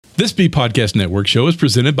This B Podcast Network show is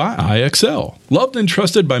presented by IXL. Loved and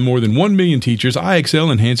trusted by more than 1 million teachers,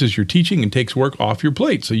 IXL enhances your teaching and takes work off your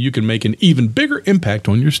plate so you can make an even bigger impact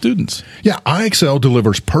on your students. Yeah, IXL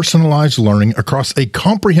delivers personalized learning across a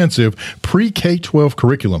comprehensive pre-K-12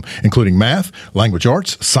 curriculum, including math, language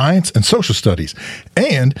arts, science, and social studies,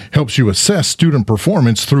 and helps you assess student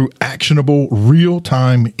performance through actionable,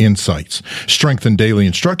 real-time insights. Strengthen daily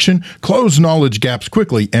instruction, close knowledge gaps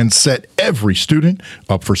quickly, and set every student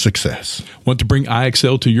up for success. Want to bring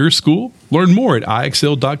IXL to your school? Learn more at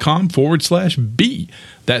IXL.com/B.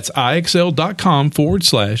 That's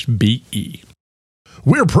IXL.com/BE.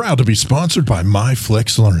 We're proud to be sponsored by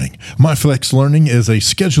MyFlex Learning. MyFlex Learning is a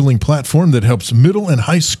scheduling platform that helps middle and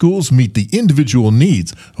high schools meet the individual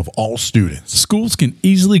needs of all students. Schools can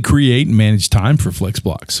easily create and manage time for flex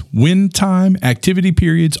blocks, win time, activity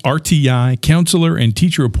periods, RTI, counselor and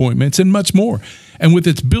teacher appointments, and much more. And with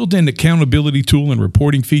its built-in accountability tool and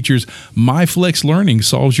reporting features, MyFlex Learning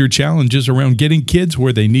solves your challenges around getting kids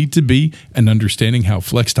where they need to be and understanding how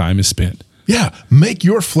flex time is spent. Yeah, make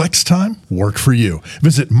your flex time work for you.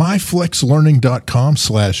 Visit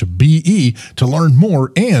myflexlearning.com/BE to learn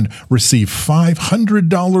more and receive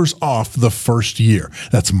 $500 off the first year.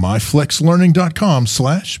 That's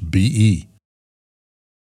myflexlearning.com/BE.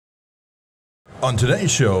 On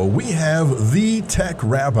today's show, we have the tech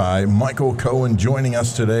rabbi, Michael Cohen, joining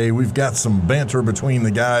us today. We've got some banter between the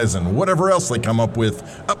guys and whatever else they come up with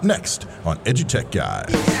up next on EduTech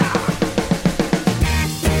Guys.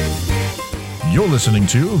 You're listening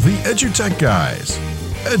to the EduTech Guys,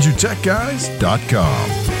 edutechguys.com.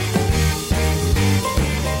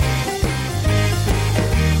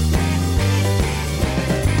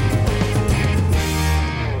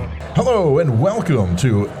 Hello and welcome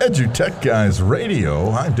to EduTech Guys Radio.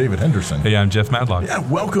 I'm David Henderson. Hey, I'm Jeff Madlock. Yeah,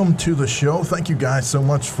 welcome to the show. Thank you guys so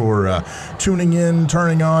much for tuning in,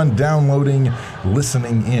 turning on, downloading,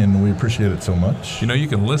 listening in. We appreciate it so much. You know, you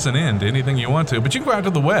can listen in to anything you want to, but you can go out to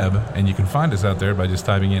the web and you can find us out there by just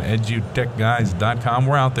typing in edutechguys.com.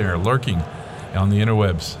 We're out there lurking on the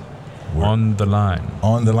interwebs. On the line.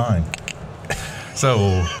 On the line.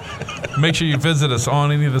 So make sure you visit us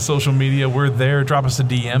on any of the social media. We're there. Drop us a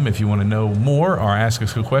DM if you want to know more or ask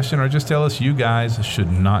us a question or just tell us you guys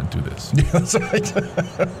should not do this. Yeah, that's right.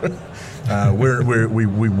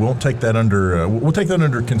 We won't take that under we'll take that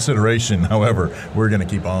under consideration. However, we're going to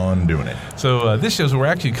keep on doing it. So this shows we're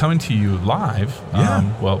actually coming to you live. Yeah.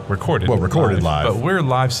 Recorded. Well, recorded live. But we're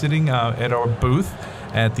live sitting at our booth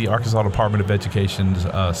at the Arkansas Department of Education's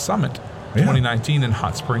Summit 2019 in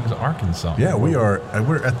Hot Springs, Arkansas. Yeah, we're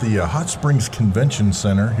at the Hot Springs Convention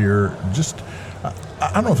Center here. Just I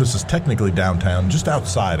don't know if this is technically downtown, just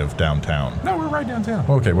outside of downtown. No, we're right downtown.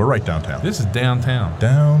 Okay, we're right downtown. This is downtown.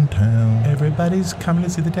 Downtown. Everybody's coming to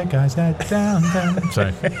see the tech guys at downtown.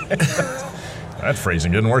 Sorry. That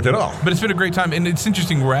phrasing didn't work at all. But it's been a great time, and it's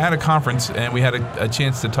interesting. We're at a conference, and we had a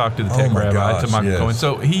chance to talk to the tech rabbi, to Michael Cohen.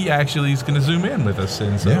 So he actually is going to zoom in with us,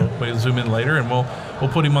 and so we'll zoom in later, and we'll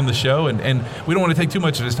put him on the show. And we don't want to take too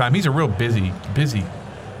much of his time. He's a real busy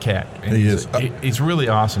cat. And he is. He's a really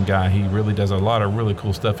awesome guy. He really does a lot of really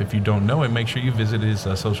cool stuff. If you don't know him, make sure you visit his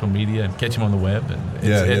social media and catch him on the web. And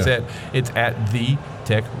it's at the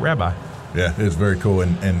Tech Rabbi. Yeah, it's very cool.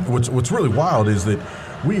 And what's really wild is that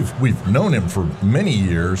we've known him for many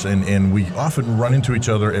years, and we often run into each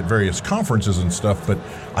other at various conferences and stuff. But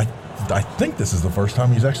I think this is the first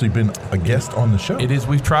time he's actually been a guest on the show. It is.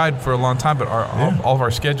 We've tried for a long time, but all of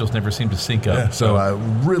our schedules never seem to sync up. Yeah, so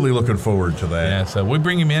I'm really looking forward to that. Yeah, so we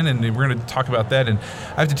bring him in, and we're going to talk about that. And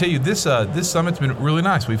I have to tell you, this summit's been really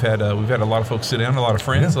nice. We've had a lot of folks sit down, a lot of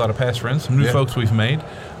friends, a lot of past friends, some new folks we've made.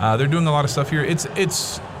 They're doing a lot of stuff here.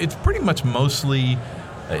 It's pretty much mostly.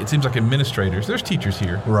 It seems like administrators. There's teachers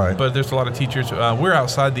here, right? But there's a lot of teachers. We're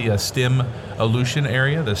outside the STEM Aleutian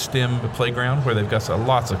area, the STEM playground, where they've got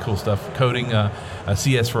lots of cool stuff. Coding,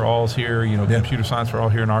 CS for all is here. Computer science for all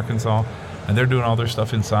here in Arkansas, and they're doing all their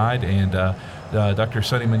stuff inside. And Dr.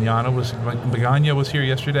 Sonny Magana was here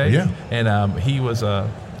yesterday. Yeah, and he was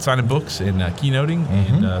signing books and keynoting,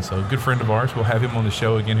 and so a good friend of ours. We'll have him on the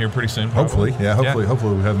show again here pretty soon. Hopefully, hopefully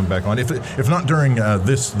we'll have him back on. If not during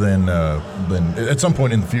this, then at some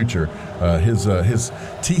point in the future. His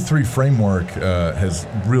T3 framework has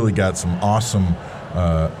really got some awesome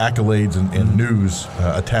accolades and news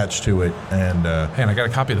attached to it. And I got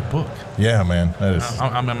a copy of the book. Yeah, man, that is.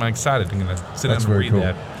 I'm excited. I'm going to sit down and read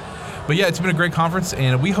that. But yeah, it's been a great conference,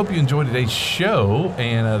 and we hope you enjoyed today's show.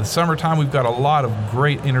 And the summertime, we've got a lot of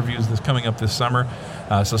great interviews that's coming up this summer.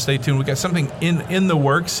 So stay tuned. We've got something in the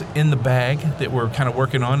works, in the bag, that we're kind of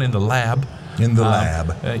working on in the lab. In the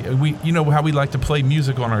lab. We, you know how we like to play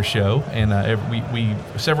music on our show, and we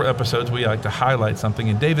several episodes we like to highlight something.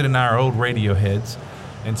 And David and I are old radio heads,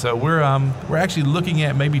 and so we're actually looking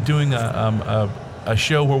at maybe doing a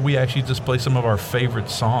show where we actually just play some of our favorite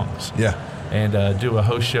songs. Yeah. And do a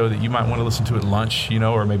host show that you might want to listen to at lunch,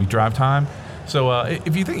 or maybe drive time. So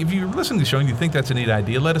if you're listening to the show and you think that's a neat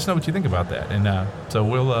idea, let us know what you think about that. And so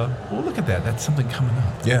we'll look at that. That's something coming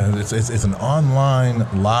up. Yeah, it's an online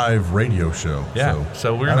live radio show. Yeah.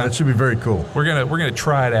 So we're that should be very cool. We're gonna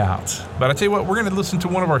try it out. But I tell you what, we're gonna listen to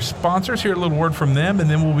one of our sponsors, hear a little word from them, and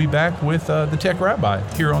then we'll be back with the Tech Rabbi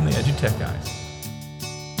here on the EduTech Guys.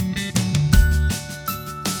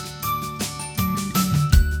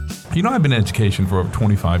 I've been in education for over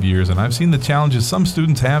 25 years, and I've seen the challenges some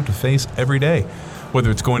students have to face every day. Whether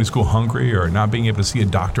it's going to school hungry or not being able to see a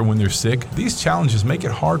doctor when they're sick, these challenges make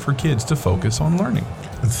it hard for kids to focus on learning.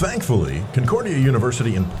 Thankfully, Concordia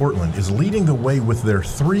University in Portland is leading the way with their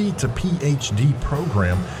 3 to PhD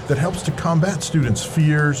program that helps to combat students'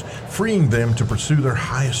 fears, freeing them to pursue their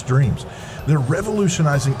highest dreams. They're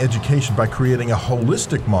revolutionizing education by creating a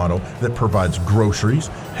holistic model that provides groceries,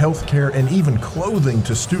 healthcare, and even clothing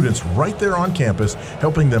to students right there on campus,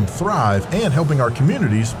 helping them thrive and helping our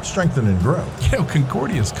communities strengthen and grow.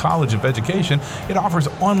 Concordia's College of Education, it offers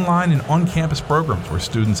online and on-campus programs where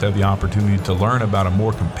students have the opportunity to learn about a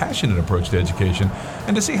more compassionate approach to education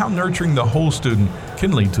and to see how nurturing the whole student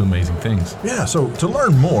can lead to amazing things. Yeah, so to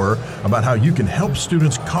learn more about how you can help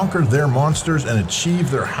students conquer their monsters and achieve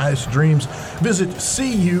their highest dreams, visit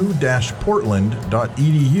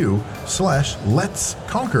cu-portland.edu/let's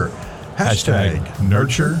conquer. #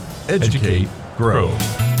 nurture, educate, grow.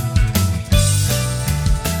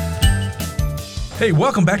 Hey,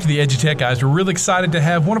 welcome back to the EduTech Guys. We're really excited to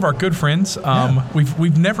have one of our good friends.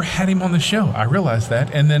 We've never had him on the show. I realize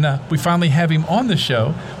that. And then we finally have him on the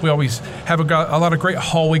show. We always have a lot of great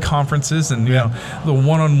hallway conferences and the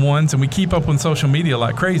one-on-ones, and we keep up on social media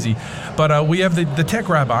like crazy. But we have the Tech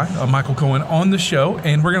Rabbi, Michael Cohen, on the show,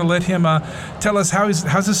 and we're going to let him tell us how's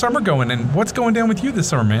the summer going and what's going down with you this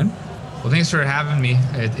summer, man. Well, thanks for having me.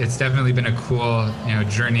 It's definitely been a cool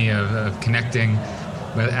journey of connecting.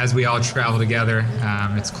 But as we all travel together,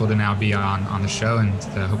 it's cool to now be on the show and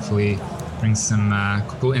to hopefully bring some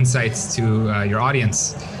cool insights to your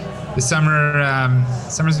audience. This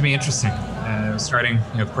summer's gonna be interesting. Starting,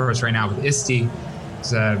 of course, right now with ISTE.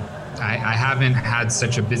 I haven't had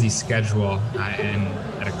such a busy schedule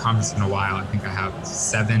at a conference in a while. I think I have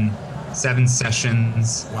seven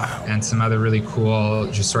sessions. Wow. And some other really cool,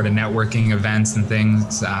 just sort of networking events and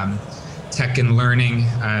things. Tech and Learning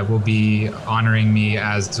will be honoring me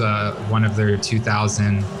as one of their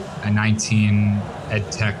 2019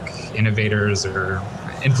 EdTech innovators or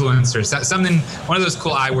influencers, one of those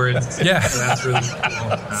cool I words. Yeah. So that's really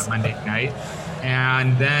cool, Monday night.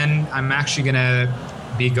 And then I'm actually gonna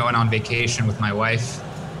be going on vacation with my wife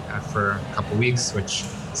for a couple weeks, which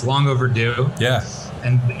is long overdue. Yeah.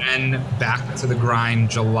 And then back to the grind,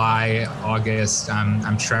 July, August,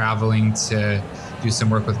 I'm traveling to do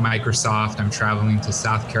some work with Microsoft. I'm traveling to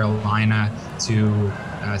South Carolina to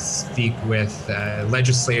speak with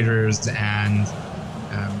legislators and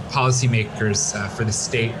policymakers for the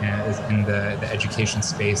state in the education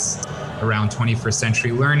space around 21st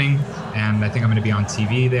century learning. And I think I'm going to be on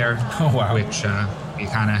TV there. Oh, wow. Which be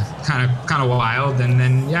kind of wild. And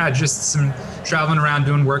then, just some traveling around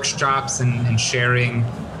doing workshops and sharing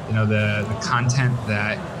the content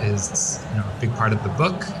that is a big part of the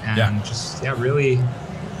book, and really,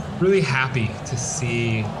 really happy to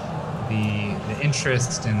see the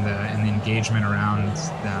interest and the engagement around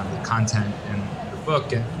the content in the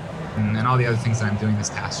book and all the other things that I'm doing this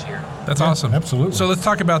past year. That's awesome. Absolutely. So let's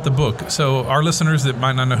talk about the book. So our listeners that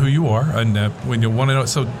might not know who you are, and when you want to know,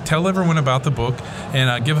 so tell everyone about the book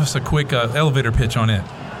and give us a quick elevator pitch on it.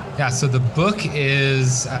 Yeah. So the book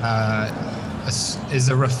is a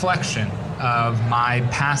reflection of my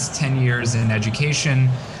past 10 years in education,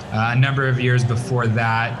 a number of years before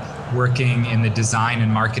that working in the design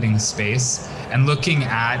and marketing space, and looking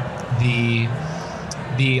at the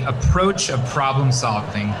approach of problem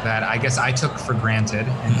solving that I guess I took for granted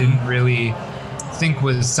and didn't really think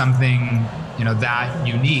was something that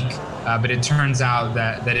unique, but it turns out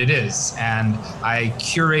that it is. And I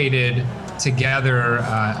curated together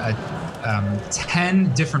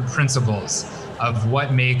 10 different principles of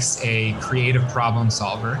what makes a creative problem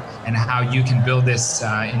solver and how you can build this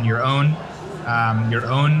in your own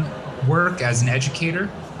work as an educator,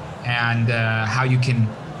 and how you can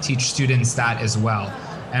teach students that as well.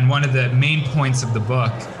 And one of the main points of the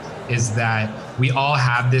book is that we all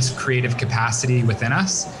have this creative capacity within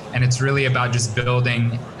us, and it's really about just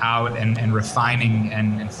building out and refining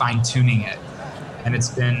and fine tuning it. And it's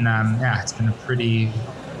been it's been a pretty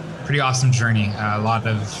awesome journey. A lot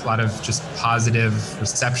of just positive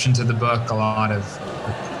reception to the book, a lot of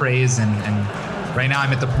praise, and right now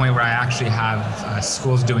I'm at the point where I actually have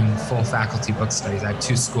schools doing full faculty book studies. I have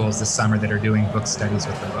 2 schools this summer that are doing book studies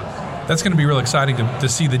with the book. That's going to be real exciting to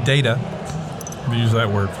see the data. We use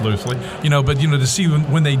that word loosely, but to see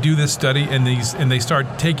when they do this study and they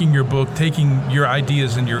start taking your book, taking your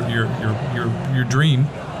ideas and your dream,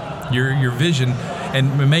 your vision,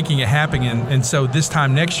 and making it happen. And so this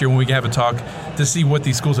time next year when we have a talk, to see what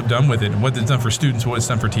these schools have done with it and what it's done for students, what it's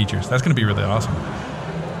done for teachers. That's going to be really awesome.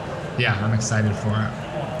 Yeah, I'm excited for it.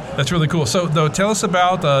 That's really cool. So, though, tell us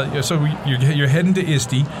about. You're heading to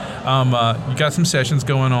ISTE. You got some sessions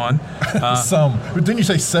going on. Some, but didn't you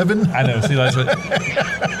say 7? I know. See, that's what.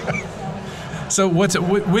 So,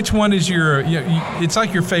 which one is your? It's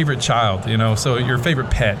like your favorite child, So your favorite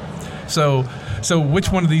pet. So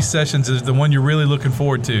which one of these sessions is the one you're really looking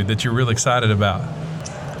forward to, that you're really excited about?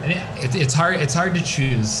 It's hard to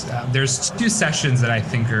choose. There's 2 sessions that I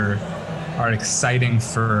think are exciting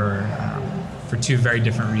for 2 very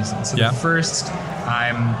different reasons. So the first,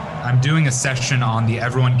 I'm doing a session on the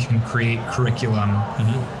Everyone Can Create curriculum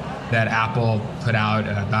that Apple put out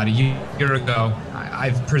about a year ago.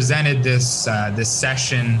 I've presented this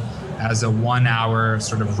session as a 1-hour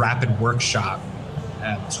sort of rapid workshop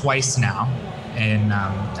twice now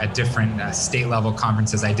at different state level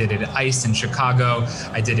conferences. I did it at ICE in Chicago.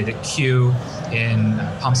 I did it at Q in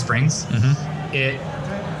Palm Springs. It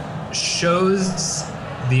shows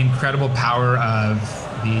the incredible power of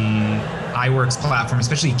the iWorks platform,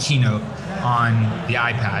 especially Keynote on the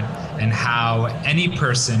iPad, and how any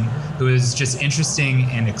person who is just interested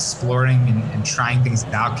in exploring and trying things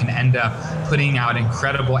out can end up putting out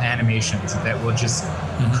incredible animations that will just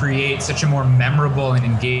create such a more memorable and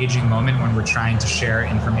engaging moment when we're trying to share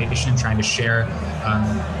information, trying to share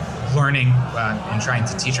learning, and trying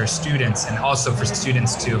to teach our students, and also for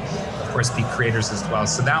students to, of course, be creators as well.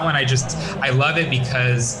 So that one, I love it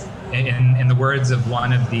because in the words of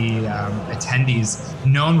one of the attendees,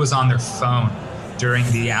 no one was on their phone during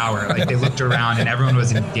the hour. Like, they looked around and everyone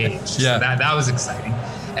was engaged. Yeah. So that was exciting.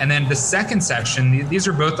 And then the second section, these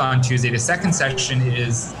are both on Tuesday. The second section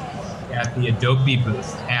is at the Adobe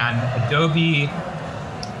booth. And Adobe,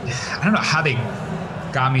 I don't know how they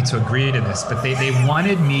got me to agree to this, but they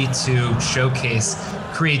wanted me to showcase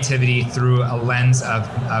creativity through a lens of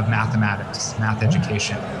mathematics, math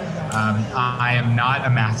education. I am not a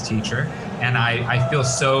math teacher, and I feel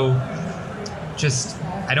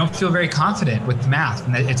I don't feel very confident with math.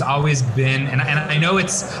 And it's always been, and I know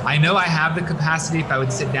I have the capacity if I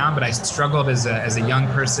would sit down, but I struggled as a young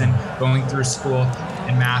person going through school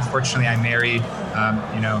in math. Fortunately, I married,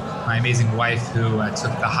 my amazing wife, who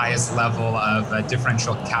took the highest level of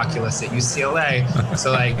differential calculus at UCLA.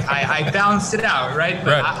 So I balanced it out, right?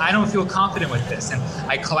 But right. I don't feel confident with this. And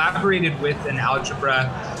I collaborated with a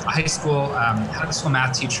high school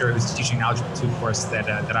math teacher who was teaching an Algebra 2 course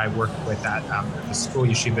that I worked with at the school,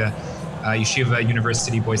 Yeshiva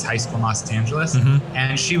University Boys High School in Los Angeles.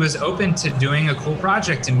 And she was open to doing a cool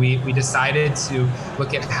project, and we decided to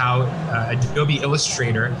look at how Adobe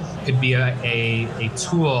Illustrator could be a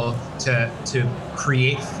tool to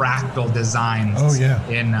create fractal designs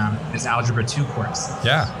in this Algebra 2 course.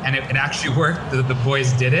 Yeah. And it actually worked. The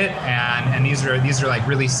boys did it, and these are like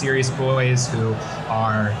really serious boys who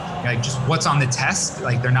are like just what's on the test.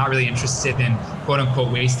 Like, they're not really interested in quote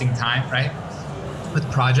unquote wasting time, right, with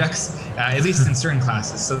projects, at least in certain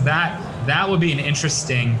classes. So that will be an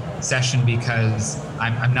interesting session because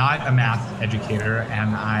I'm not a math educator,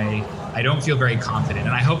 and I don't feel very confident.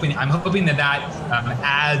 And I'm hoping that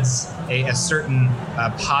adds a certain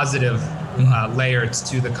positive layer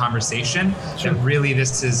to the conversation. Sure. That really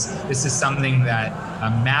this is something that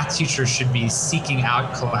math teachers should be seeking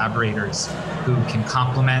out collaborators who can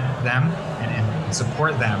complement them and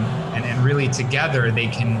support them, and really together they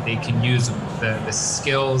can use the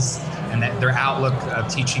skills and their outlook of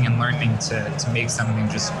teaching and learning to make something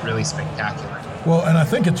just really spectacular. Well, and I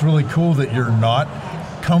think it's really cool that you're not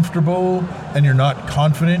comfortable and you're not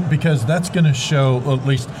confident, because that's going to show, at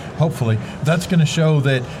least hopefully, that's going to show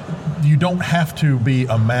that you don't have to be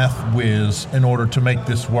a math whiz in order to make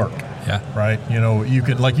this work. Yeah. Right. You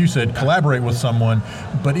can, like you said, collaborate with someone,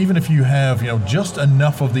 but even if you have, just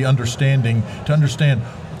enough of the understanding to understand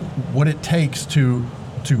what it takes to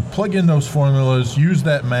to plug in those formulas, use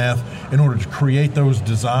that math in order to create those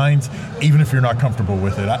designs, even if you're not comfortable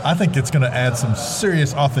with it. I think it's going to add some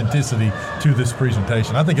serious authenticity to this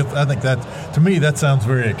presentation. I think that, to me, that sounds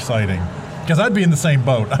very exciting. Because I'd be in the same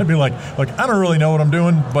boat. I'd be like, I don't really know what I'm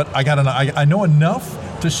doing, but I know enough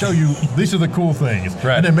to show you these are the cool things.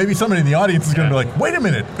 Right. And then maybe somebody in the audience is going to be like, wait a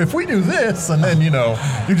minute, if we do this, and then, you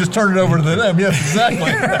just turn it over to them. Yes,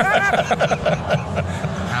 exactly.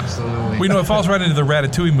 Absolutely. We know it falls right into the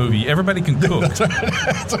Ratatouille movie. Everybody can cook.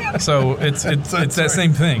 That's right. So it's that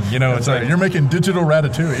same thing. It's right. like You're making digital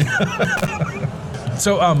Ratatouille.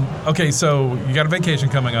 So, okay, so you got a vacation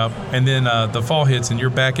coming up, and then the fall hits, and you're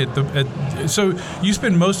back so you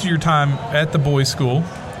spend most of your time at the boys' school,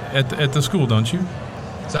 at the school, don't you?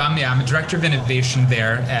 So I'm a director of innovation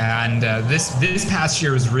there, and this past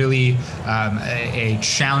year was really a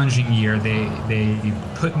challenging year. They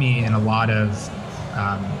put me in a lot of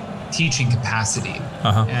teaching capacity,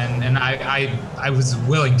 and I was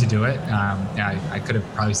willing to do it. I could have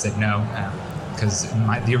probably said no. Because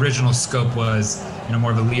the original scope was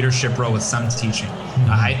more of a leadership role with some teaching.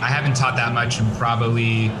 I haven't taught that much in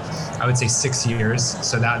probably, I would say, 6 years.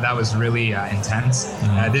 So that was really intense.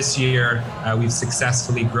 This year, we've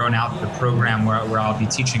successfully grown out the program where I'll be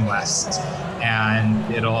teaching less.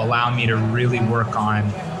 And it'll allow me to really work on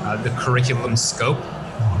the curriculum scope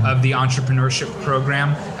of the entrepreneurship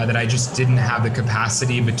program that I just didn't have the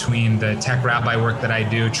capacity between the tech rabbi work that I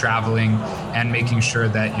do, traveling, and making sure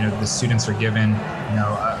that the students are given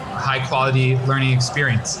a high quality learning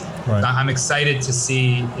experience. Right. I'm excited to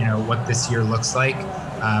see what this year looks like.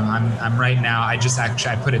 I'm right now. I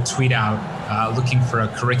put a tweet out looking for a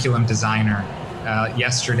curriculum designer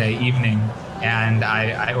yesterday evening. And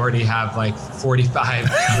I already have like 45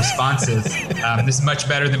 responses. This is much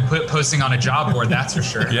better than posting on a job board, that's for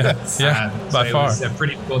sure. By far. It was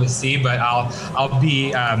pretty cool to see. But I'm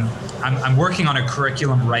working on a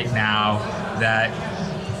curriculum right now that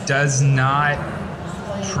does not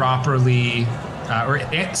properly or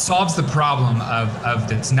it solves the problem of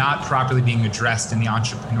that's not properly being addressed in the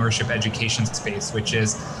entrepreneurship education space, which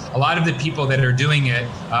is a lot of the people that are doing it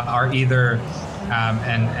are either.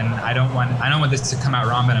 And I don't want this to come out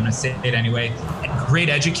wrong, but I'm going to say it anyway. Great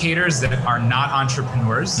educators that are not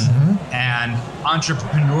entrepreneurs, and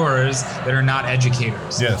entrepreneurs that are not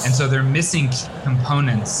educators. Yes. And so they're missing key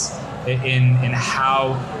components in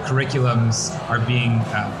how curriculums are being,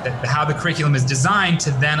 how the curriculum is designed to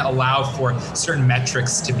then allow for certain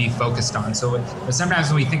metrics to be focused on. So sometimes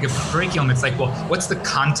when we think of curriculum, it's like, well, what's the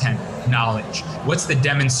content knowledge? What's the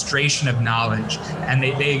demonstration of knowledge? And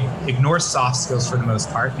they ignore soft skills for the most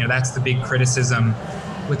part. That's the big criticism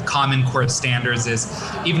with Common Core standards is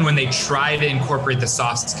even when they try to incorporate the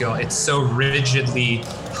soft skill, it's so rigidly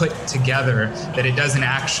put together that it doesn't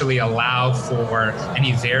actually allow for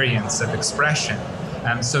any variance of expression.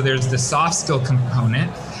 So there's the soft skill component,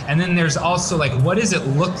 and then there's also like, what does it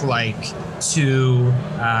look like to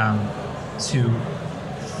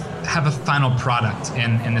have a final product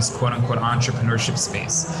in this quote unquote entrepreneurship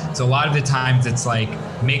space? So a lot of the times it's like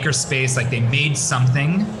maker space, like they made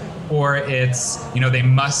something, or it's, they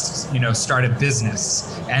must, start a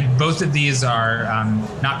business. And both of these are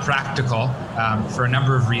not practical for a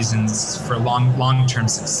number of reasons for long-term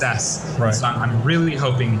success. Right. So I'm really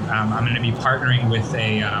hoping I'm going to be partnering with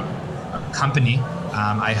a company.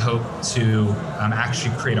 I hope to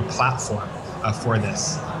actually create a platform for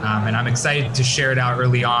this. And I'm excited to share it out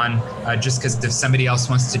early on, just because if somebody else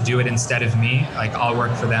wants to do it instead of me, like I'll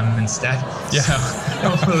work for them instead. Yeah. So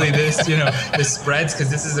hopefully this spreads,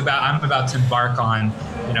 because I'm about to embark on,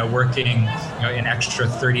 working, an extra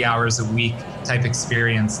 30 hours a week type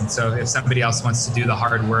experience. And so if somebody else wants to do the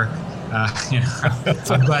hard work,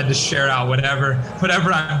 I'm glad to share out whatever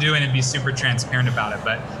I'm doing and be super transparent about it.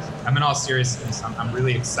 But I'm in all seriousness, I'm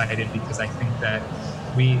really excited, because I think that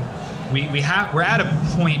we're at a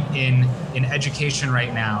point in education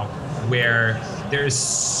right now where there's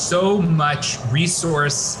so much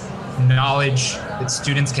resource knowledge that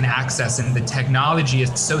students can access, and the technology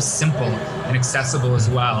is so simple and accessible as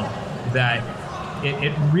well, that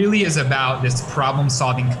it really is about this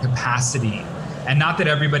problem-solving capacity. And not that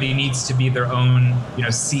everybody needs to be their own,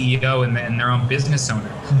 CEO and their own business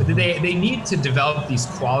owner, but they need to develop these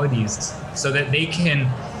qualities so that they can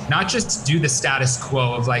not just do the status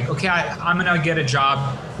quo of like, okay, I'm going to get a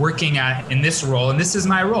job working in this role, and this is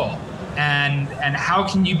my role. And how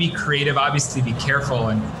can you be creative? Obviously, be careful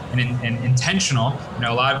and intentional.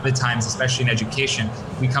 A lot of the times, especially in education,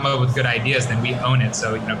 we come up with good ideas, then we own it.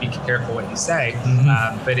 So be careful what you say.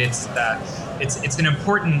 But it's an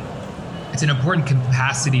important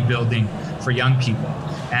capacity building for young people.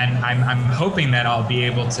 And I'm hoping that I'll be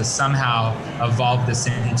able to somehow evolve this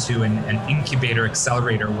into an incubator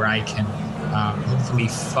accelerator where I can hopefully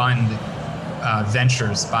fund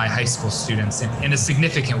ventures by high school students in a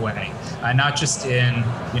significant way, not just in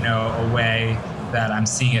a way that I'm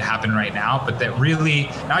seeing it happen right now, but that really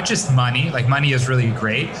not just money. Like money is really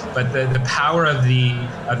great, but the power of the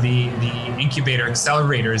incubator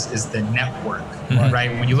accelerators is the network,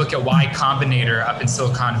 right? When you look at Y Combinator up in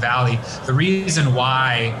Silicon Valley, the reason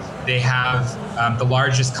why they have the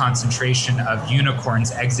largest concentration of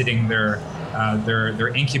unicorns exiting their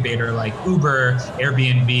incubator, like Uber,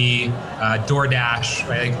 Airbnb, DoorDash,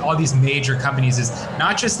 right? Like all these major companies, is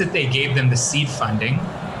not just that they gave them the seed funding,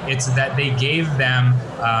 it's that they gave them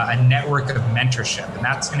a network of mentorship. And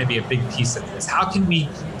that's going to be a big piece of this. How can we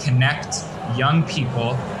connect young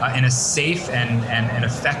people in a safe and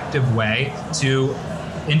effective way to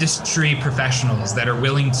industry professionals that are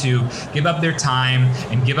willing to give up their time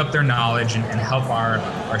and give up their knowledge and help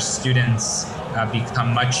our students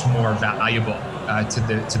become much more valuable to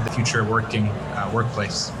the future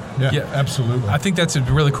workplace. Yeah, absolutely. I think that's a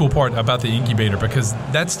really cool part about the incubator, because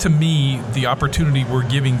that's, to me, the opportunity we're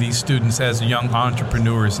giving these students as young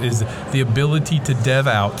entrepreneurs is the ability to dev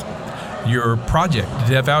out your project,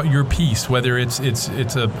 dev out your piece, whether it's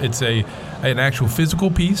an actual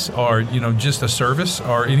physical piece or just a service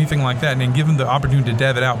or anything like that, and then give them the opportunity to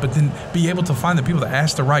dev it out, but then be able to find the people to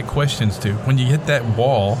ask the right questions to when you hit that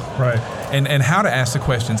wall, right? And how to ask the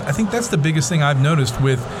questions. I think that's the biggest thing I've noticed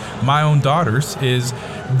with my own daughters is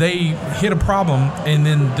they hit a problem, and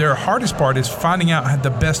then their hardest part is finding out the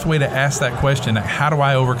best way to ask that question. How do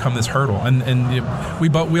I overcome this hurdle? And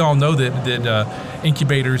we all know that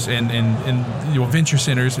incubators and venture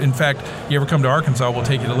centers. In fact, you ever come to Arkansas, we'll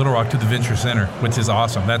take you to Little Rock to the Venture Center, which is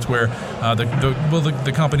awesome. That's where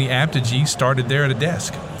the company Apogee started there at a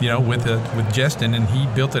desk, with Justin, and he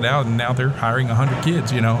built it out, and now they're hiring 100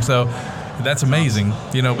 kids. So that's amazing,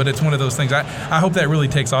 but it's one of those things. I hope that really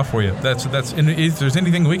takes off for you. That's and if there's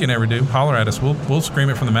anything we can ever do, holler at us. We'll scream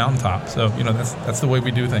it from the mountaintop. So that's the way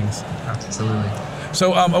we do things. Absolutely.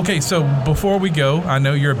 So okay, so before we go, I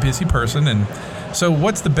know you're a busy person, and so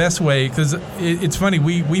what's the best way? Because it's funny,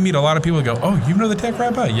 we meet a lot of people who go, "Oh, you know the Tech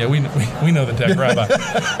Rabbi?" Yeah, we know the Tech Rabbi.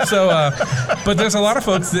 So, but there's a lot of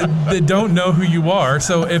folks that don't know who you are.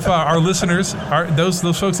 So if our listeners, those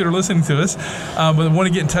folks that are listening to us, want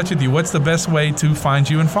to get in touch with you, what's the best way to find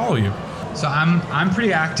you and follow you? So I'm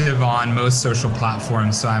pretty active on most social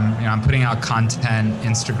platforms. So I'm putting out content,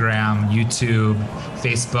 Instagram, YouTube,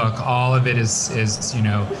 Facebook. All of it is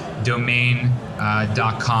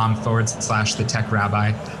domain.com/the Tech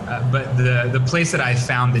Rabbi. But the place that I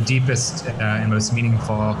found the deepest and most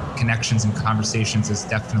meaningful connections and conversations is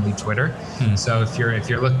definitely Twitter. So if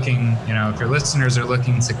you're looking, if your listeners are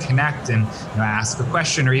looking to connect and ask a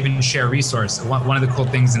question or even share a resource, one of the cool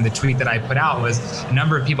things in the tweet that I put out was a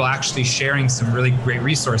number of people actually sharing some really great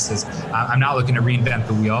resources. I'm not looking to reinvent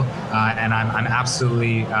the wheel, and I'm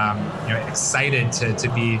absolutely excited to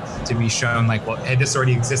be shown like, well, hey, this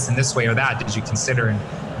already exists in this way or that. Did you consider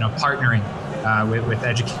partnering with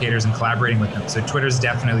educators and collaborating with them? So Twitter is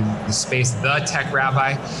definitely the space. The Tech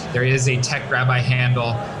Rabbi. There is a Tech Rabbi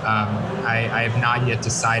handle. I have not yet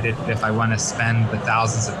decided if I want to spend the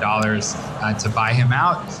thousands of dollars to buy him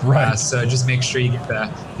out. Right. So just make sure you get the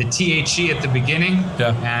THE at the beginning,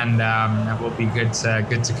 and we'll be good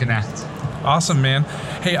to connect. Awesome, man.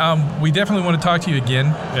 Hey, we definitely want to talk to you again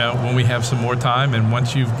when we have some more time. And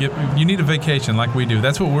once you need a vacation like we do.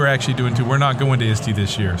 That's what we're actually doing too. We're not going to ISTE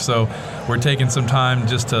this year, so we're taking some time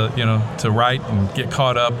just to write and get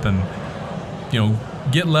caught up and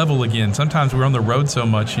get level again. Sometimes we're on the road so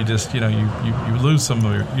much you just you lose some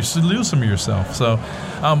of yourself. So,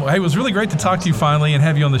 hey, it was really great to talk to you finally and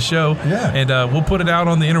have you on the show. Yeah. And we'll put it out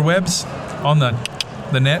on the interwebs, on the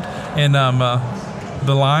net, and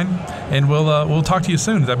the line. And we'll talk to you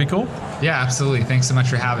soon. Does that be cool? Yeah, absolutely. Thanks so much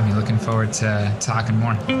for having me. Looking forward to talking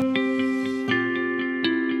more.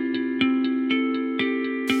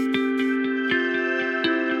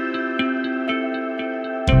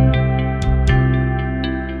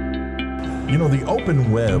 The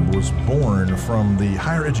open web was born from the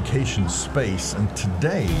higher education space, and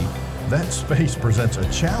today that space presents a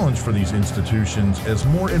challenge for these institutions as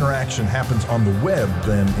more interaction happens on the web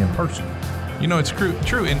than in person. It's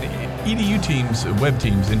true. And EDU teams, web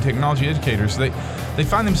teams, and technology educators, they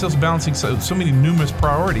find themselves balancing so many numerous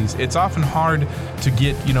priorities. It's often hard to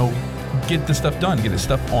get the stuff done, get the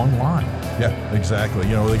stuff online. Yeah, exactly.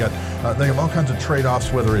 They have all kinds of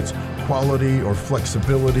trade-offs, whether it's quality or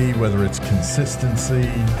flexibility, whether it's consistency.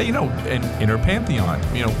 Hey, in our Pantheon,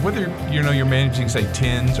 whether you're managing, say,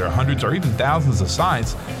 tens or hundreds or even thousands of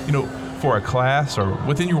sites, for a class or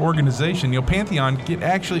within your organization, Pantheon can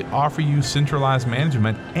actually offer you centralized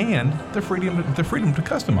management and the freedom to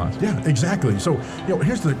customize. Yeah, exactly. So,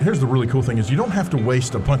 here's the really cool thing is you don't have to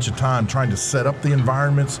waste a bunch of time trying to set up the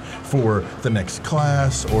environments for the next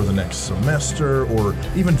class or the next semester or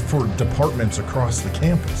even for departments across the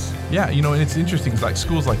campus. Yeah, and it's interesting. It's like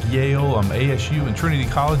schools like Yale, ASU, and Trinity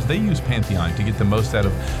College, they use Pantheon to get the most out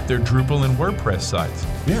of their Drupal and WordPress sites.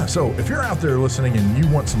 Yeah, so if you're out there listening and you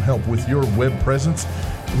want some help with your web presence,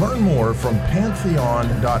 learn more from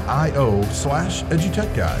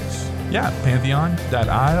pantheon.io/edutechguys. Yeah,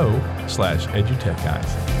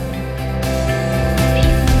 pantheon.io/edutechguys.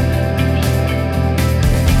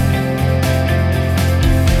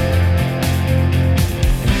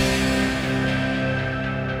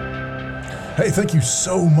 Hey, thank you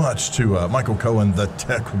so much to Michael Cohen, the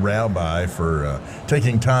Tech Rabbi, for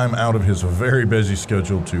taking time out of his very busy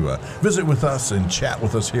schedule to visit with us and chat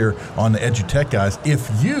with us here on the EduTech Guys.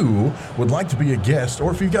 If you would like to be a guest,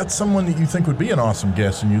 or if you've got someone that you think would be an awesome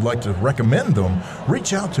guest and you'd like to recommend them,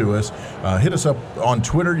 reach out to us. Hit us up on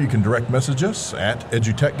Twitter. You can direct message us at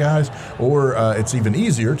EduTech Guys, or it's even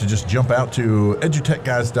easier to just jump out to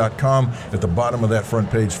edutechguys.com. At the bottom of that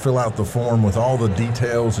front page, fill out the form with all the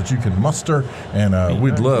details that you can muster. And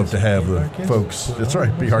we'd love to have the folks, that's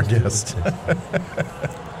right, be our guest.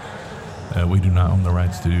 We do not own the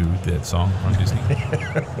rights to that song on Disney.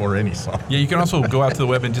 Or any song. Yeah, you can also go out to the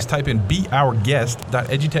web and just type in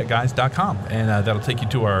beourguest.edutechguys.com, and that'll take you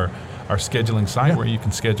to our scheduling site where you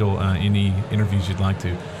can schedule any interviews you'd like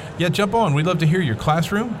to. Yeah, jump on. We'd love to hear your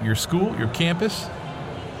classroom, your school, your campus,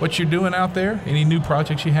 what you're doing out there, any new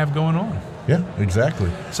projects you have going on. Yeah, exactly.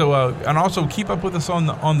 So, and also keep up with us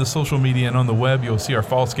on the social media and on the web. You'll see our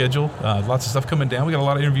fall schedule. Lots of stuff coming down. We got a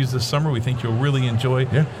lot of interviews this summer. We think you'll really enjoy.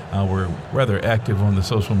 Yeah. We're rather active on the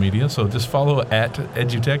social media, so just follow at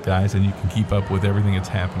EduTech Guys, and you can keep up with everything that's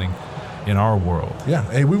happening in our world. Yeah.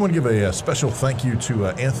 Hey, we want to give a special thank you to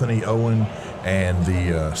Anthony Owen and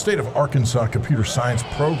the State of Arkansas Computer Science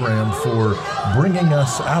Program for bringing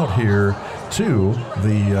us out here to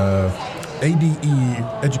the ADE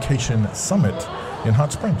Education Summit in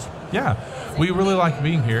Hot Springs. Yeah, we really like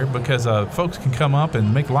being here because folks can come up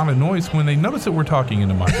and make a lot of noise when they notice that we're talking in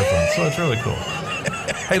the microphone, so it's really cool.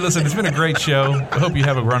 Hey, listen, it's been a great show. I hope you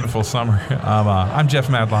have a wonderful summer. I'm Jeff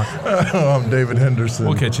Madlock. I'm David Henderson.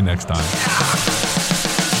 We'll catch you next time.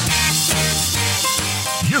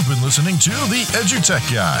 You've been listening to the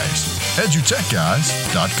EduTech Guys,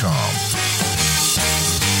 edutechguys.com.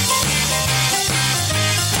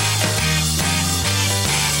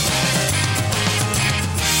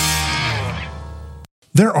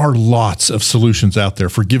 There are lots of solutions out there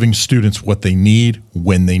for giving students what they need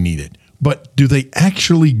when they need it. But do they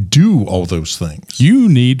actually do all those things? You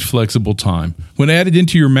need flexible time. When added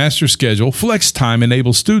into your master schedule, Flex Time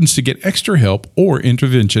enables students to get extra help or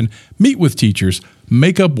intervention, meet with teachers,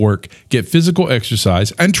 make up work, get physical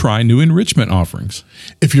exercise, and try new enrichment offerings.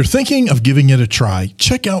 If you're thinking of giving it a try,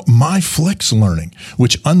 check out My Flex Learning,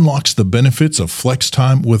 which unlocks the benefits of Flex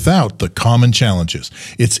Time without the common challenges.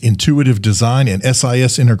 Its intuitive design and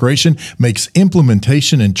SIS integration makes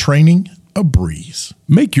implementation and training a breeze.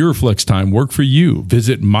 Make your flex time work for you.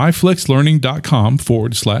 Visit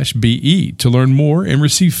myflexlearning.com/BE to learn more and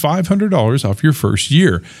receive $500 off your first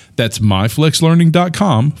year. That's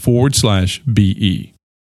myflexlearning.com/BE.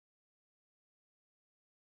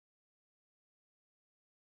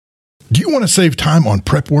 Do you want to save time on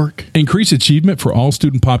prep work? Increase achievement for all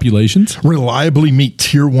student populations? Reliably meet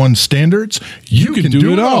Tier 1 standards? You can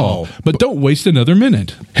do it all, but don't waste another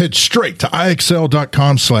minute. Head straight to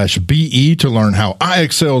IXL.com/BE to learn how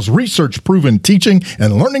IXL's research-proven teaching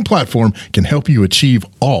and learning platform can help you achieve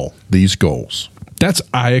all these goals. That's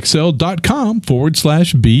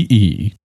IXL.com/BE.